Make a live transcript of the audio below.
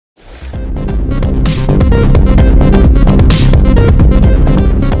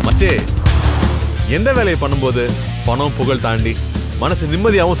எந்த வேலையை பண்ணும்போது பணம் புகழ் தாண்டி மனசு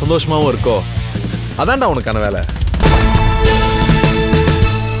நிம்மதியாகவும் சந்தோஷமாகவும் இருக்கோ அதான்டா உனக்கான வேலை.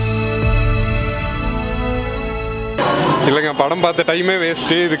 இல்லைங்க, படம் பார்த்த டைமே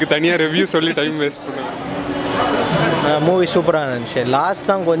வேஸ்ட்டு, இதுக்கு தனியாக ரிவ்யூ சொல்லி டைம் வேஸ்ட் பண்ணுவேன். மூவி சூப்பராக இருந்துச்சு. லாஸ்ட்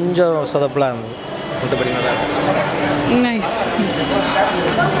தான் கொஞ்சம் சொதப்பலாக இருந்தது. மற்றபடி நல்லா இருந்துச்சு. நைஸ்.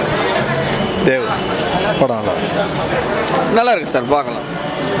 தேவ் படம் நல்லா இருக்கு சார், பார்க்கலாம்.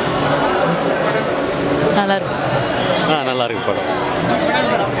 நல்லா இருக்கு. நல்லா இருக்கு படம்.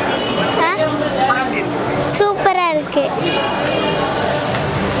 சூப்பராக இருக்கு.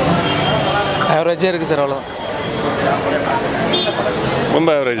 ஆவரேஜாக இருக்குது சார், அவ்வளோதான். ரொம்ப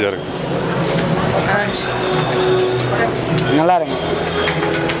ஆவரேஜாக இருக்கு. நல்லா இருக்கு.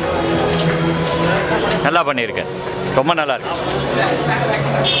 நல்லா பண்ணியிருக்கேன், ரொம்ப நல்லா இருக்கு,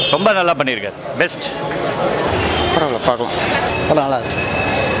 ரொம்ப நல்லா பண்ணியிருக்கேன். பெஸ்ட். பரவாயில்ல, பார்க்கலாம். படம் நல்லா இருக்கு.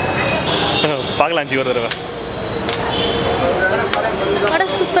 பார்க்கலாம் ஒரு தடவை.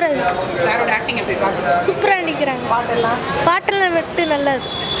 படம் சூப்பராக இருக்கு. சூப்பராக நடிக்கிறாங்க. பாட்டெல்லாம் விட்டு நல்லா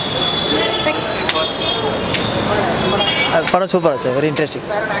இருக்கு. படம் சூப்பராக sir, very interesting.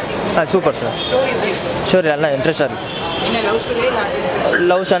 Super sir. Story நல்லா இன்ட்ரெஸ்டாக இருக்குது sir.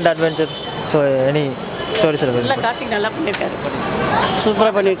 Loves and adventures. So any story sir. Karthi நல்லா பண்ணியிருக்காரு.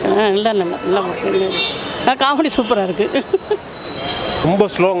 சூப்பராக பண்ணியிருக்காங்க. நல்லா காமெடி சூப்பராக இருக்குது. ரொம்ப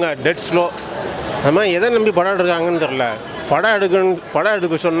ஸ்லோங்க, டெட் ஸ்லோ. நம்ம எதை நம்பி படம் எடுக்காங்கன்னு தெரில. படம்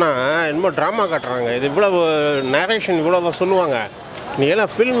எடுக்க சொன்னால் என்னமோ ட்ராமா காட்டுறாங்க. இது இவ்வளோ நேரேஷன் இவ்வளோ சொல்லுவாங்க. நீ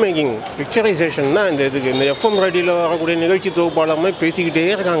எல்லாம் ஃபில்ம் மேக்கிங், பிக்சரைசேஷன் தான் இந்த இதுக்கு. இந்த எஃப்எம் ரேடியோவில் வரக்கூடிய நிகழ்ச்சி தொகுப்பாளர் மாதிரி பேசிக்கிட்டே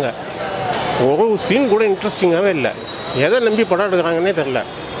இருக்காங்க. ஒரு சீன் கூட இன்ட்ரெஸ்டிங்காகவே இல்லை. எதை நம்பி படம் எடுக்கிறாங்கன்னே தெரில.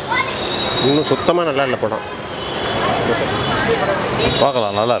 இன்னும் சுத்தமாக நல்லா இல்லை படம்.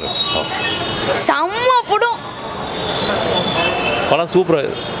 பார்க்கலாம், நல்லா இருக்கு. செம்ம படம். படம் சூப்பராக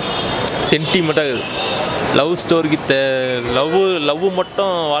இருக்குது, சென்டிமெண்ட்டாக இருக்குது. லவ் ஸ்டோரிக்கு லவ்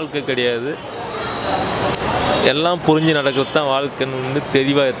மட்டும் வாழ்க்கை கிடையாது, எல்லாம் புரிஞ்சு நடக்கிறது தான் வாழ்க்கைன்னு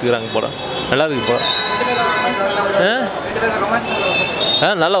தெளிவாக எடுத்துக்கிறாங்க. படம் நல்லா இருக்குது. படம்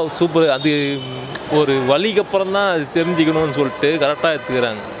நல்லா சூப்பர். அது ஒரு வழிக்கு அப்புறம் தான் அது தெரிஞ்சுக்கணும்னு சொல்லிட்டு கரெக்டாக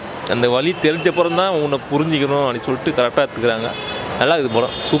எடுத்துக்கிறாங்க. அந்த வழி தெரிஞ்சப்புறம் தான் உன்னை புரிஞ்சிக்கணும் அப்படின்னு சொல்லிட்டு கரெக்டாக எடுத்துக்கிறாங்க. நல்லா இருக்குது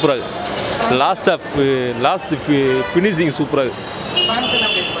படம், சூப்பராக இருக்குது. லாஸ்ட் ஃபினிஷிங் சூப்பராக இருக்குது.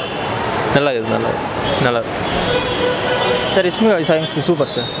 நல்லா இருக்குது, நல்லா sir. இஸ்மி songs super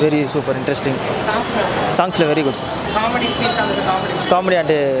sir, very super interesting. சாங்ஸில் very good sir. Comedy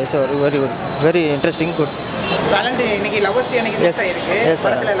and sir very good, very interesting, good.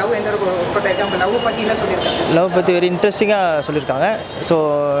 Love பற்றி வெரி இன்ட்ரெஸ்டிங்காக சொல்லியிருக்காங்க. ஸோ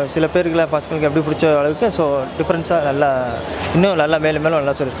சில பேருக்கு பசங்களுக்கு எப்படி பிடிச்ச அளவுக்கு ஸோ டிஃப்ரென்ஸாக நல்லா இன்னும் நல்லா மேலும் மேலும்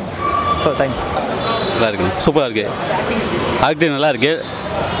நல்லா சொல்லியிருக்காங்க சார். So thanks. நல்லா இருக்குது, சூப்பராக இருக்குது. ஆக்டிங் நல்லா இருக்குது.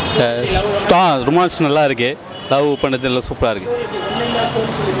 ரொமான்ஸ் நல்லா இருக்குது. லவ் பண்ணுறது எல்லாம் சூப்பராக இருக்குது.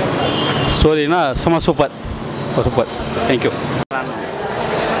 ஸ்டோரினா சூப்பர். தேங்க்யூ.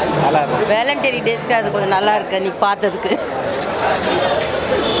 வேலண்டரி டேஸ்க்கு அது கொஞ்சம் நல்லா இருக்கு. நீ பார்த்ததுக்கு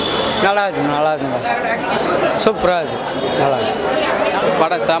நல்லா இருக்குங்க. சூப்பராக இருக்குது. நல்லா இருக்கு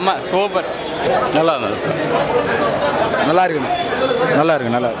படம். செம்ம சூப்பர். நல்லா இருக்குங்க. நல்லா இருக்கு.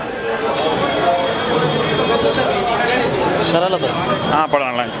 படம்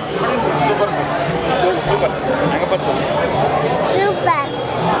நல்லா இருக்கு. சூப்பர்.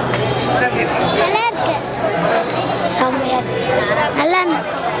 நல்லா இருக்கு. செம்மையா இருக்கு. நல்லா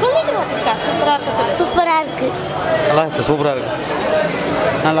சொல்லிட்டு இருக்கா. சூப்பராக இருக்கு. சூப்பராக இருக்கு. நல்லா இருக்கு. சூப்பராக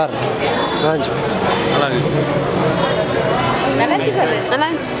இருக்கு. நல்லா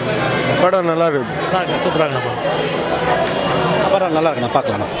இருக்கு. படம் நல்லா இருக்கு. சூப்பராக இருக்கு. படம் நல்லா இருக்கு. நான்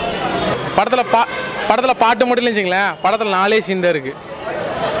பார்க்கலாம். படத்தில் பாட்டு மட்டும் இல்லைச்சிங்களேன், படத்தில் 4 சீன் தான் இருக்குது.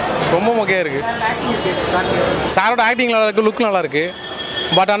 ரொம்ப மொக்கையாக இருக்குது. சாரோட ஆக்டிங் நல்லா இருக்குது, லுக் நல்லா இருக்குது.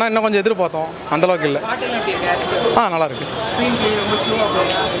 பட் ஆனால் இன்னும் கொஞ்சம் எதிர்பார்த்தோம், அந்தளவுக்கு இல்லை. நல்லா இருக்கு.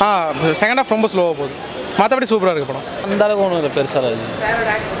 செகண்ட் ஹாஃப் ரொம்ப ஸ்லோவாக போகுது. மற்றபடி சூப்பராக இருக்குது படம். அந்த அளவுக்கு ஒன்றும் இல்லை, பெருசாக இருக்குது.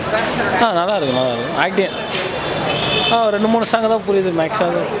 நல்லா இருக்கு. ஆக்டிங் 2-3 சாங் தான் புரியுது,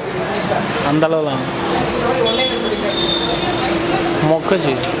 மேக்ஸிமம் அந்த அளவுலாம்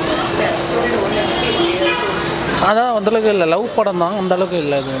மொக்கஜி. அதான் அந்தளவுக்கு இல்லை. லவ் படம் தான், அந்தளவுக்கு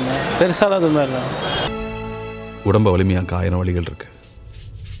இல்லை. எதுவுமே பெருசாலாம் எதுவுமே இல்லை. உடம்பை வலிமையாக்க 1000 வழிகள் இருக்கு.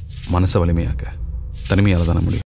 மனசை வலிமையாக்க தனிமையால் தானே முடியும்.